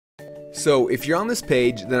So if you're on this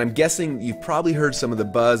page, then I'm guessing you've probably heard some of the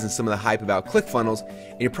buzz and some of the hype about ClickFunnels,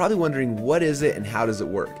 and you're probably wondering what is it and how does it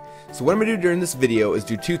work. So what I'm going to do during this video is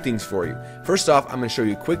do two things for you. First off, I'm going to show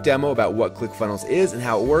you a quick demo about what ClickFunnels is and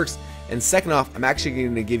how it works. And second off, I'm actually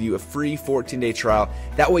going to give you a free 14-day trial.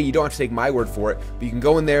 That way you don't have to take my word for it, but you can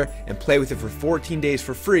go in there and play with it for 14 days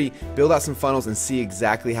for free, build out some funnels, and see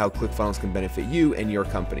exactly how ClickFunnels can benefit you and your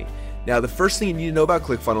company. Now, the first thing you need to know about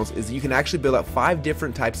ClickFunnels is that you can actually build out 5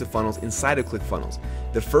 different types of funnels inside of ClickFunnels.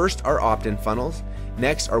 The first are opt-in funnels.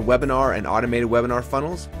 Next are webinar and automated webinar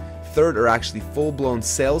funnels. Third are actually full-blown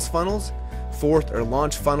sales funnels. Fourth are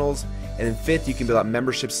launch funnels. And then fifth, you can build out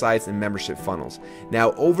membership sites and membership funnels.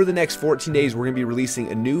 Now, over the next 14 days, we're going to be releasing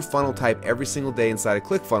a new funnel type every single day inside of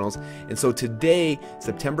ClickFunnels. And so today,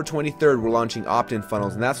 September 23rd, we're launching opt-in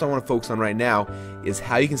funnels. And that's what I want to focus on right now, is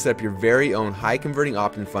how you can set up your very own high-converting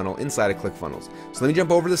opt-in funnel inside of ClickFunnels. So let me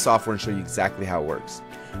jump over to the software and show you exactly how it works.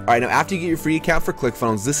 Alright, now after you get your free account for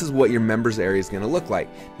ClickFunnels, this is what your members area is going to look like.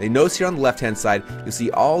 Now, notice here on the left hand side, you'll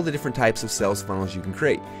see all the different types of sales funnels you can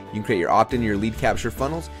create. You can create your opt-in, your lead capture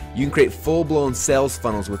funnels. You can create full-blown sales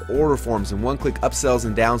funnels with order forms and one-click upsells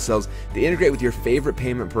and downsells that integrate with your favorite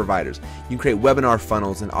payment providers. You can create webinar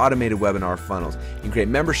funnels and automated webinar funnels. You can create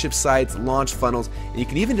membership sites, launch funnels, and you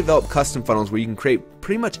can even develop custom funnels where you can create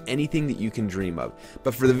pretty much anything that you can dream of.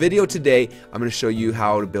 But for the video today, I'm going to show you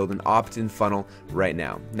how to build an opt-in funnel right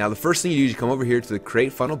now. Now, the first thing you do is you come over here to the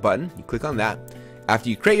Create Funnel button. You click on that. After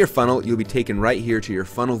you create your funnel, you'll be taken right here to your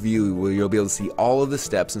funnel view where you'll be able to see all of the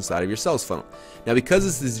steps inside of your sales funnel. Now, because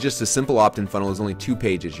this is just a simple opt-in funnel, there's only 2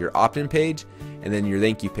 pages, your opt-in page and then your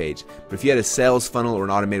thank you page. But if you had a sales funnel or an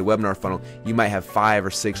automated webinar funnel, you might have 5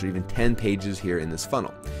 or 6 or even 10 pages here in this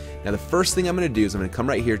funnel. Now, the first thing I'm going to do is I'm going to come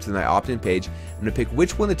right here to my opt-in page. I'm going to pick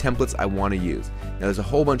which one of the templates I want to use. Now, there's a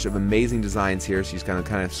whole bunch of amazing designs here, so you just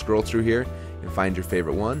kind of scroll through here and find your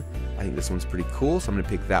favorite one. I think this one's pretty cool, so I'm going to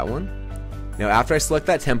pick that one. Now, after I select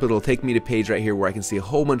that template, it'll take me to a page right here where I can see a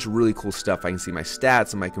whole bunch of really cool stuff. I can see my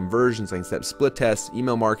stats and my conversions. I can set up split tests,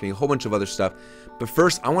 email marketing, a whole bunch of other stuff. But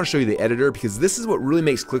first, I want to show you the editor because this is what really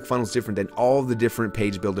makes ClickFunnels different than all of the different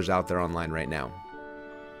page builders out there online right now.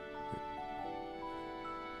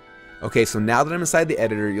 Okay, so now that I'm inside the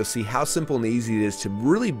editor, you'll see how simple and easy it is to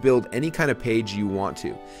really build any kind of page you want to.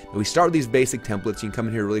 Now, we start with these basic templates. You can come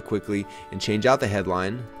in here really quickly and change out the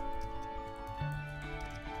headline.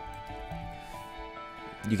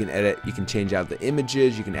 You can edit, you can change out the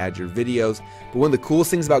images, you can add your videos. But one of the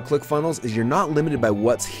coolest things about ClickFunnels is you're not limited by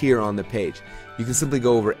what's here on the page. You can simply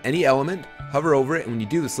go over any element, hover over it, and when you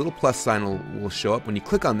do, this little plus sign will show up. When you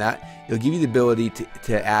click on that, it'll give you the ability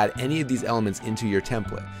to add any of these elements into your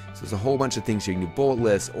template. So there's a whole bunch of things here. You can do bullet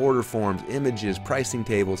lists, order forms, images, pricing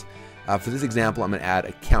tables. For this example, I'm going to add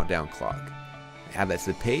a countdown clock. Add that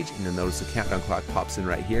to the page, and you'll notice the countdown clock pops in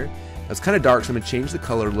right here. Now, it's kind of dark, so I'm going to change the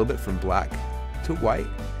color a little bit from black to white.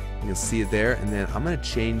 And you'll see it there, and then I'm going to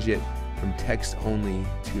change it from text only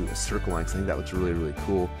to a circle line because I think that looks really, really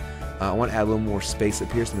cool. I want to add a little more space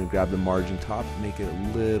up here, so I'm going to grab the margin top, make it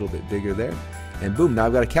a little bit bigger there, and boom, now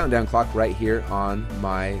I've got a countdown clock right here on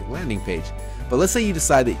my landing page. But let's say you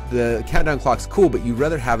decide that the countdown clock's cool, but you'd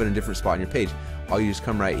rather have it in a different spot on your page. All you just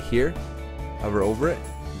come right here, hover over it,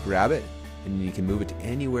 grab it, and you can move it to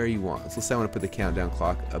anywhere you want. So let's say I want to put the countdown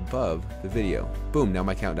clock above the video. Boom, now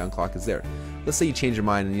my countdown clock is there. Let's say you change your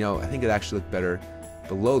mind and I think it actually looked better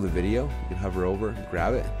below the video. You can hover over,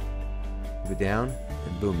 grab it, move it down,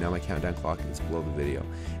 and boom, now my countdown clock is below the video.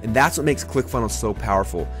 And that's what makes ClickFunnels so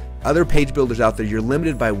powerful. Other page builders out there, you're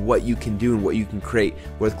limited by what you can do and what you can create.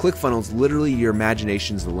 With ClickFunnels, literally your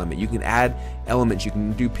imagination is the limit. You can add elements, you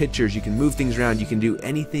can do pictures, you can move things around, you can do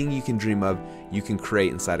anything you can dream of, you can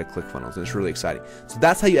create inside of ClickFunnels, and it's really exciting. So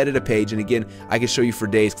that's how you edit a page, and again, I can show you for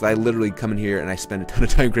days because I literally come in here and I spend a ton of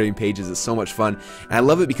time creating pages. It's so much fun, and I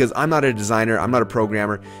love it because I'm not a designer, I'm not a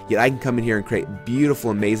programmer, yet I can come in here and create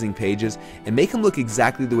beautiful, amazing pages and make them look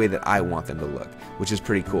exactly the way that I want them to look, which is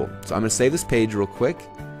pretty cool. So I'm going to save this page real quick.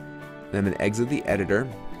 And I'm going to exit the editor.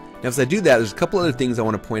 Now, as I do that, there's a couple other things I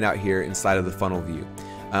want to point out here inside of the funnel view.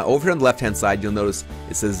 Over here on the left-hand side, you'll notice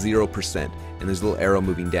it says 0%, and there's a little arrow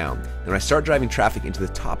moving down. And when I start driving traffic into the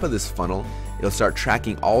top of this funnel, it'll start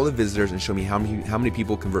tracking all the visitors and show me how many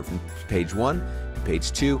people convert from page 1 to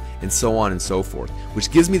page 2, and so on and so forth,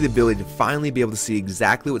 which gives me the ability to finally be able to see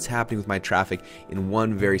exactly what's happening with my traffic in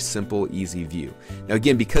one very simple, easy view. Now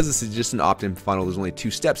again, because this is just an opt-in funnel, there's only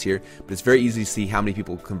 2 steps here, but it's very easy to see how many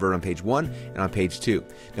people convert on page 1 and on page 2.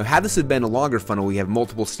 Now had this have been a longer funnel, we have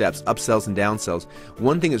multiple steps, upsells and downsells.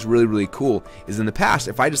 One thing that's really cool is in the past,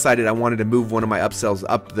 if I decided I wanted to move one of my upsells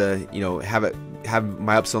up the, have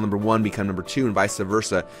my upsell number 1 become number 2 and vice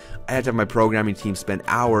versa, I have to have my programming team spend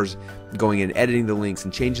hours going in, editing the links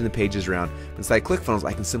and changing the pages around. But inside ClickFunnels,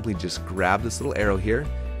 I can simply just grab this little arrow here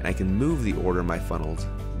and I can move the order of my funnels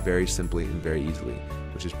very simply and very easily,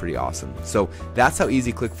 which is pretty awesome. So that's how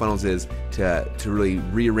easy ClickFunnels is to really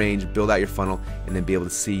rearrange, build out your funnel, and then be able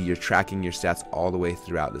to see you're tracking your stats all the way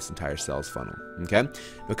throughout this entire sales funnel. Okay?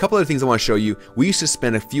 A couple other things I want to show you. We used to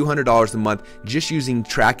spend a few $100s a month just using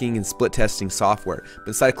tracking and split testing software. But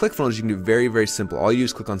inside of ClickFunnels, you can do it very simple. All you do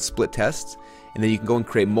is click on split tests, and then you can go and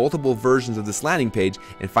create multiple versions of this landing page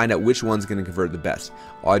and find out which one's going to convert the best.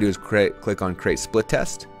 All I do is click on create split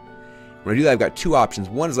test. When I do that, I've got 2 options.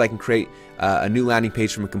 One is I can create a new landing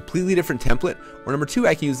page from a completely different template, or number 2,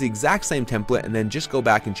 I can use the exact same template and then just go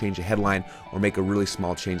back and change a headline or make a really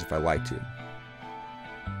small change if I like to.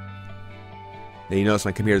 Then you notice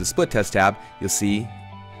when I come here to the split test tab, you'll see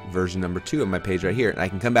version number 2 of my page right here. And I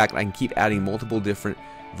can come back and I can keep adding multiple different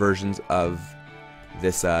versions of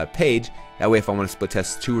this page. That way, if I want to split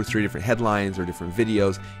test 2 or 3 different headlines or different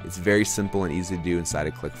videos, it's very simple and easy to do inside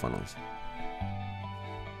of ClickFunnels.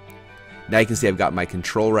 Now you can see I've got my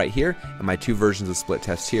control right here and my 2 versions of split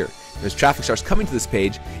test here. As traffic starts coming to this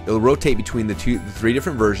page, it'll rotate between the 3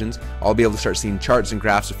 different versions. I'll be able to start seeing charts and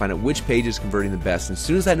graphs to find out which page is converting the best. And as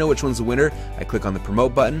soon as I know which one's the winner, I click on the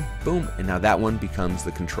promote button, boom, and now that one becomes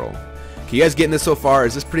the control. Okay, you guys getting this so far?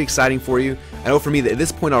 Is this pretty exciting for you? I know for me that at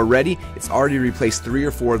this point already, it's already replaced 3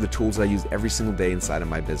 or 4 of the tools I use every single day inside of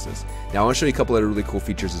my business. Now I want to show you a couple other really cool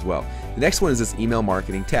features as well. The next one is this email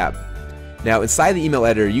marketing tab. Now inside the email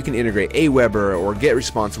editor, you can integrate Aweber or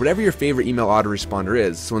GetResponse, whatever your favorite email autoresponder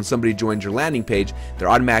is. So when somebody joins your landing page, they're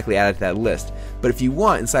automatically added to that list. But if you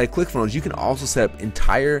want, inside of ClickFunnels, you can also set up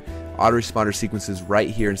entire autoresponder sequences right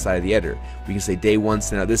here inside of the editor. We can say day 1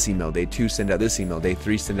 send out this email, day 2 send out this email, day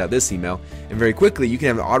 3 send out this email, and very quickly you can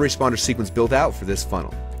have an autoresponder sequence built out for this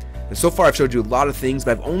funnel. And so far I've showed you a lot of things,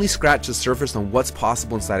 but I've only scratched the surface on what's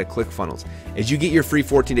possible inside of ClickFunnels. As you get your free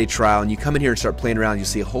 14-day trial and you come in here and start playing around, you'll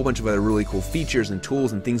see a whole bunch of other really cool features and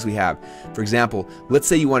tools and things we have. For example, let's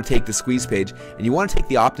say you want to take the squeeze page and you want to take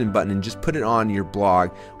the opt-in button and just put it on your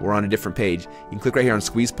blog or on a different page. You can click right here on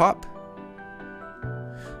squeeze pop.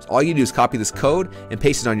 All you do is copy this code and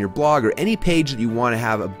paste it on your blog or any page that you want to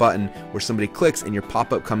have a button where somebody clicks and your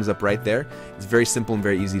pop-up comes up right there. It's very simple and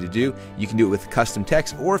very easy to do. You can do it with custom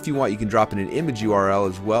text, or if you want, you can drop in an image URL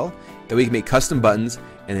as well. That way you can make custom buttons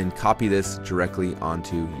and then copy this directly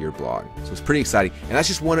onto your blog. So it's pretty exciting. And that's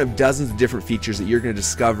just one of dozens of different features that you're going to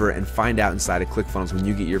discover and find out inside of ClickFunnels when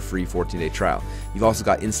you get your free 14-day trial. You've also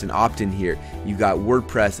got instant opt-in here. You've got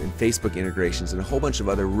WordPress and Facebook integrations and a whole bunch of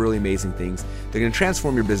other really amazing things. They're going to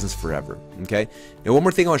transform your business forever. Okay. Now one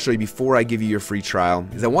more thing I want to show you before I give you your free trial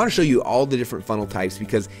is I want to show you all the different funnel types,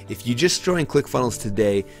 because if you just join ClickFunnels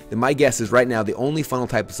today, then my guess is right now the only funnel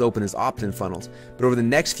type that's open is opt-in funnels. But over the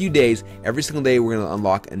next few days, every single day we're going to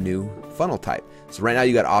unlock a new funnel type. So right now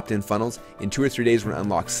you got opt-in funnels. In 2 or 3 days we're going to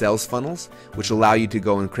unlock sales funnels, which allow you to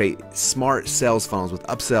go and create smart sales funnels with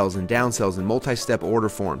upsells and downsells and multi-step order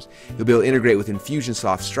forms. You'll be able to integrate with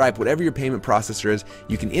Infusionsoft, Stripe, whatever your payment processor is.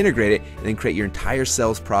 You can integrate it and then create your entire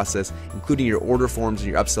sales process, including your order forms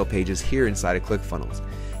and your upsell pages here inside of ClickFunnels.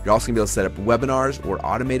 You're also going to be able to set up webinars or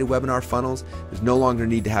automated webinar funnels. There's no longer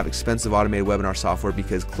need to have expensive automated webinar software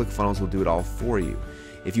because ClickFunnels will do it all for you.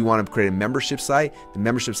 If you want to create a membership site, the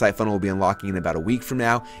membership site funnel will be unlocking in about a week from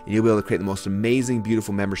now, and you'll be able to create the most amazing,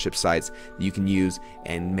 beautiful membership sites that you can use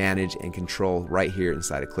and manage and control right here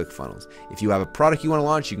inside of ClickFunnels. If you have a product you want to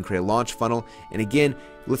launch, you can create a launch funnel. And again,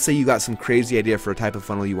 let's say you got some crazy idea for a type of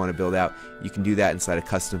funnel you want to build out. You can do that inside of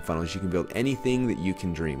custom funnels. You can build anything that you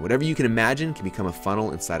can dream. Whatever you can imagine can become a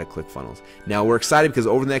funnel inside of ClickFunnels. Now we're excited because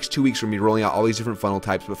over the next 2 weeks we're going to be rolling out all these different funnel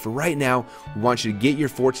types, but for right now we want you to get your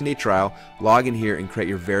 14-day trial, log in here and create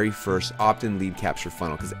your very first opt-in lead capture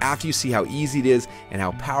funnel, because after you see how easy it is and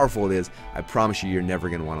how powerful it is, I promise you're never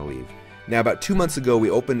going to want to leave. Now about 2 months ago we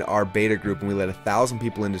opened our beta group and we let 1,000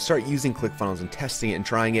 people in to start using ClickFunnels and testing it and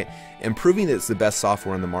trying it and proving that it's the best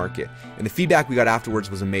software in the market. And the feedback we got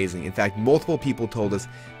afterwards was amazing. In fact, multiple people told us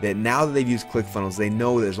that now that they've used ClickFunnels, they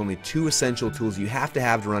know there's only 2 essential tools you have to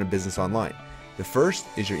have to run a business online. The first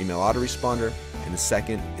is your email autoresponder and the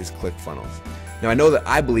second is ClickFunnels. Now I know that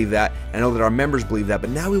I believe that, and I know that our members believe that, but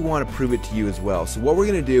now we want to prove it to you as well. So what we're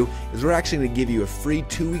going to do is we're actually going to give you a free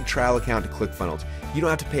 2-week trial account to ClickFunnels. You don't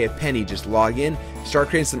have to pay a penny, just log in, start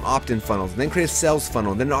creating some opt-in funnels, then create a sales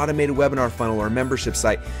funnel, then an automated webinar funnel or a membership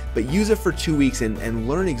site, but use it for 2 weeks and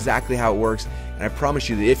learn exactly how it works. And I promise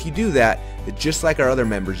you that if you do that just like our other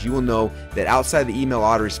members, you will know that outside the email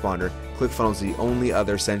autoresponder, ClickFunnels is the only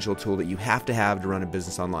other essential tool that you have to run a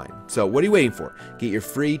business online. So what are you waiting for? Get your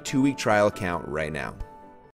free 2-week trial account right now.